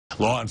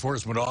Law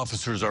enforcement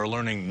officers are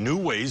learning new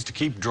ways to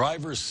keep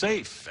drivers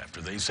safe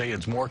after they say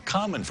it's more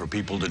common for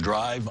people to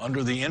drive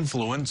under the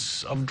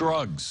influence of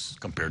drugs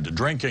compared to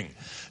drinking.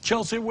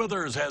 Chelsea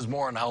Withers has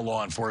more on how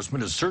law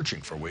enforcement is searching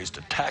for ways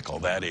to tackle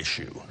that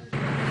issue.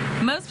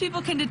 Most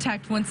people can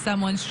detect when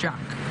someone's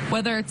drunk,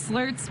 whether it's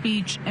slurred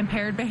speech,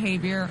 impaired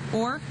behavior,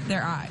 or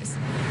their eyes.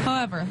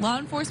 However, law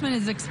enforcement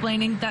is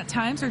explaining that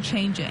times are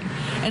changing.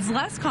 It's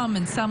less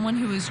common someone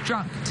who is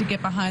drunk to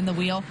get behind the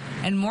wheel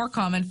and more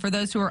common for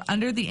those who are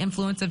under the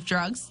influence of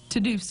drugs to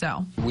do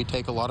so. We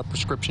take a lot of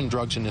prescription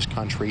drugs in this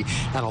country,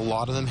 and a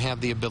lot of them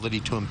have the ability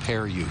to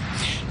impair you.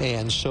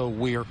 And so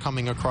we are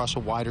coming across a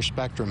wider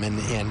spectrum.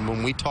 And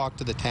when we talk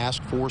to the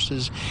task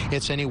forces,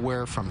 it's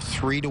anywhere from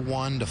 3 to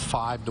 1 to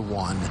 5 to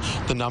 1.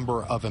 The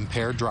number of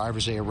impaired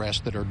drivers they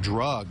arrest that are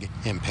drug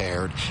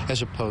impaired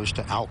as opposed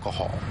to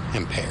alcohol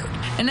impaired.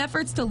 In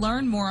efforts to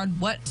learn more on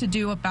what to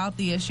do about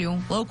the issue,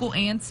 local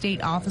and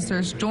state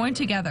officers joined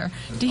together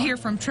to hear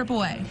from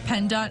AAA,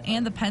 PennDOT,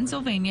 and the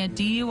Pennsylvania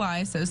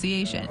DUI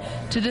Association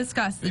to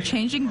discuss the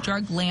changing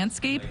drug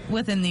landscape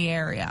within the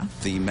area.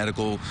 The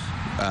medical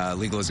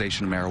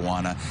legalization of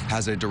marijuana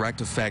has a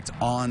direct effect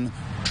on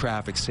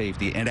traffic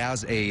safety, and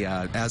as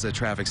a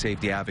traffic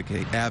safety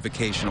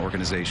advocation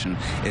organization,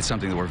 it's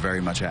something that we're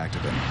very much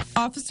active in.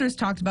 Officers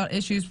talked about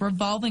issues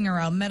revolving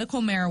around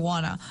medical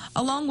marijuana,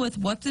 along with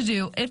what to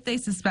do if they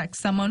suspect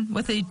someone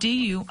with a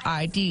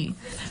DUID.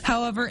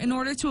 However, in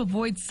order to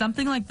avoid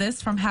something like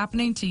this from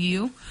happening to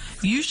you,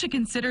 you should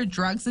consider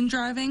drugs and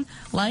driving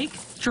like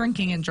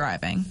drinking and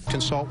driving.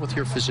 Consult with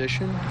your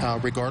physician,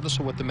 regardless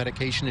of what the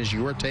medication is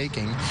you are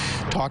taking.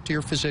 Talk to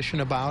your physician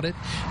about it,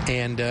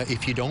 and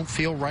if you don't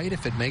feel right,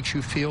 if it makes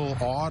you feel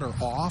odd or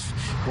off,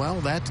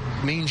 well, that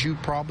means you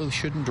probably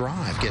shouldn't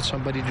drive. Get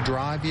somebody to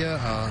drive you.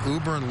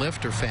 Uber and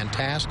Lyft are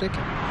fantastic.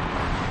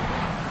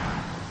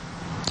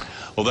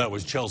 Well, that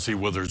was Chelsea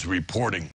Withers reporting.